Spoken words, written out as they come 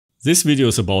This video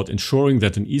is about ensuring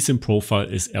that an eSIM profile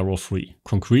is error-free.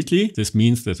 Concretely, this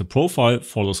means that the profile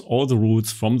follows all the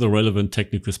rules from the relevant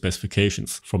technical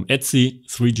specifications, from ETSI,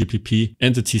 3GPP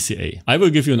and the TCA. I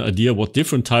will give you an idea what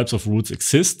different types of rules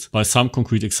exist by some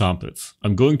concrete examples.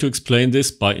 I'm going to explain this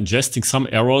by ingesting some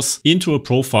errors into a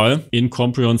profile in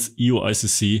Comprion's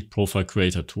EUICC profile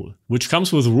creator tool, which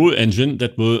comes with a rule engine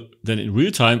that will then in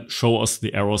real time show us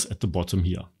the errors at the bottom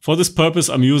here. For this purpose,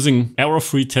 I'm using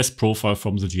error-free test profile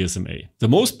from the GSMA. The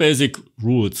most basic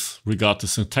rules regard the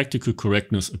syntactical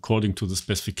correctness according to the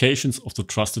specifications of the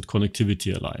Trusted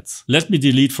Connectivity Alliance. Let me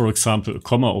delete, for example, a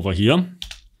comma over here,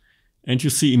 and you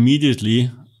see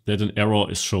immediately that an error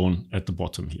is shown at the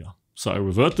bottom here. So I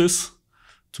revert this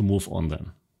to move on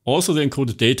then. Also, the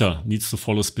encoded data needs to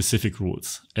follow specific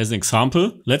rules. As an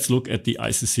example, let's look at the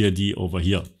ICCID over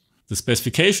here. The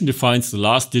specification defines the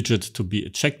last digit to be a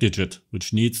check digit,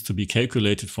 which needs to be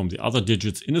calculated from the other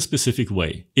digits in a specific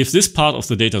way. If this part of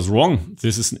the data is wrong,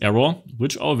 this is an error,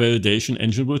 which our validation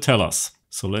engine will tell us.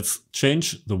 So let's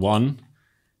change the 1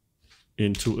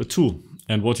 into a 2.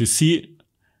 And what you see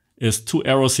is two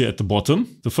errors here at the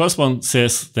bottom. The first one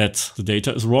says that the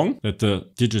data is wrong, that the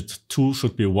digit 2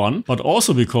 should be 1, but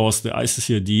also because the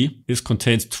ICCID is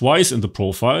contained twice in the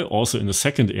profile, also in the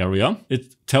second area,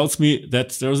 it tells me that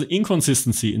there is an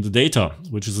inconsistency in the data,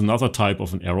 which is another type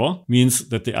of an error, means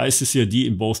that the ICCID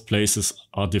in both places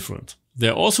are different.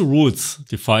 There are also rules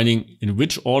defining in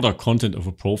which order content of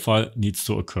a profile needs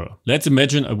to occur. Let's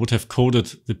imagine I would have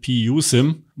coded the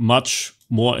eSIM much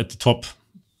more at the top,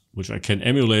 which I can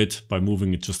emulate by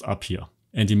moving it just up here.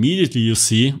 And immediately you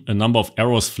see a number of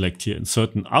errors flagged here in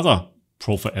certain other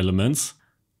profile elements,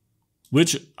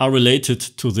 which are related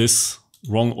to this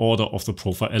wrong order of the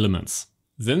profile elements.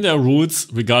 Then there are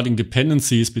rules regarding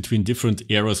dependencies between different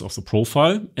areas of the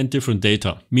profile and different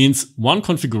data. Means one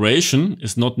configuration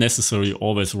is not necessarily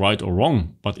always right or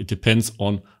wrong, but it depends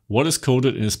on what is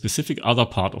coded in a specific other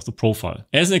part of the profile.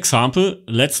 As an example,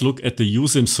 let's look at the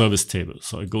eSIM service table.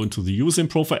 So I go into the eSIM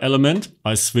profile element,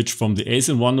 I switch from the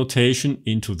ASIN1 notation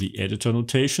into the editor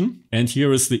notation, and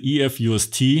here is the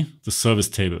EFUST, the service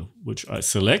table, which I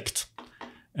select,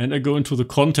 and I go into the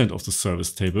content of the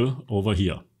service table over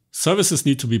here. Services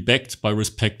need to be backed by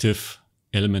respective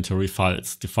elementary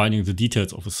files defining the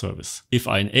details of a service. If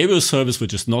I enable a service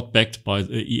which is not backed by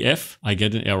the EF, I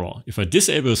get an error. If I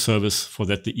disable a service for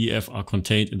that the EF are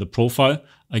contained in the profile,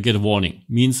 I get a warning.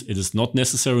 Means it is not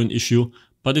necessarily an issue,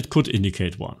 but it could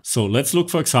indicate one. So let's look,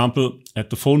 for example, at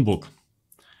the phone book.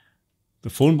 The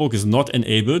phone book is not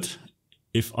enabled.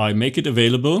 If I make it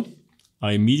available,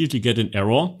 I immediately get an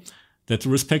error that the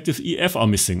respective EF are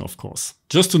missing, of course.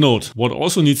 Just to note, what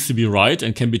also needs to be right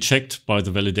and can be checked by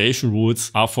the validation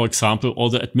rules are, for example, all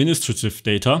the administrative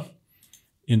data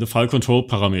in the file control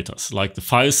parameters, like the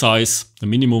file size, the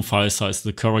minimum file size,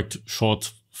 the correct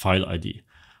short file ID.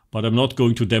 But I'm not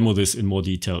going to demo this in more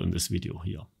detail in this video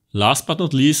here. Last but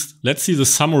not least, let's see the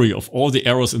summary of all the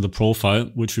errors in the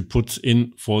profile, which we put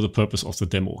in for the purpose of the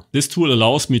demo. This tool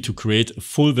allows me to create a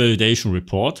full validation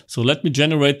report. So let me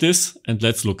generate this and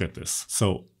let's look at this.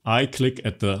 So I click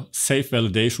at the Save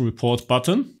Validation Report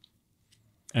button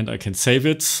and I can save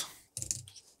it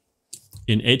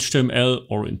in HTML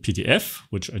or in PDF,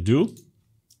 which I do.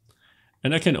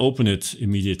 And I can open it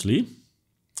immediately.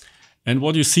 And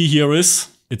what you see here is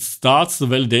it starts the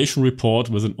validation report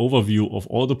with an overview of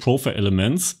all the profile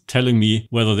elements, telling me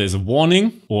whether there's a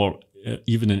warning or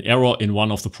even an error in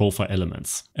one of the profile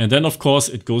elements. And then, of course,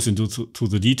 it goes into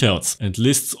the details and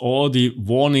lists all the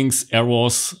warnings,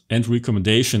 errors, and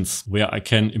recommendations where I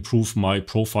can improve my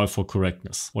profile for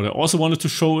correctness. What I also wanted to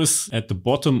show is at the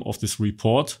bottom of this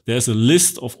report, there's a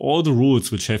list of all the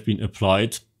rules which have been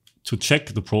applied to check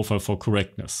the profile for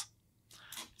correctness.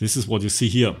 This is what you see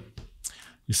here.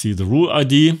 You see the rule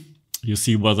ID, you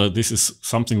see whether this is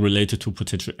something related to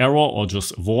potential error or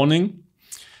just a warning.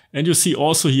 And you see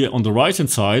also here on the right hand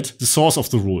side, the source of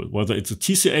the rule, whether it's a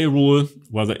TCA rule,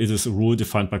 whether it is a rule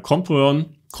defined by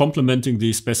Comprion, complementing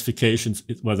the specifications,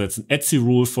 whether it's an ETSI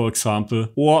rule, for example,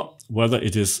 or whether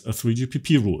it is a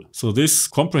 3GPP rule. So this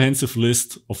comprehensive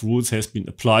list of rules has been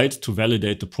applied to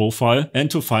validate the profile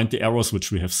and to find the errors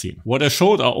which we have seen. What I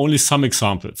showed are only some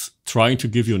examples, trying to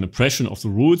give you an impression of the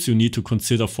rules you need to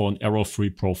consider for an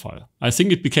error-free profile. I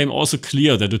think it became also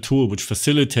clear that a tool which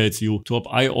facilitates you to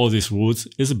apply all these rules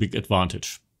is a big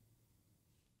advantage.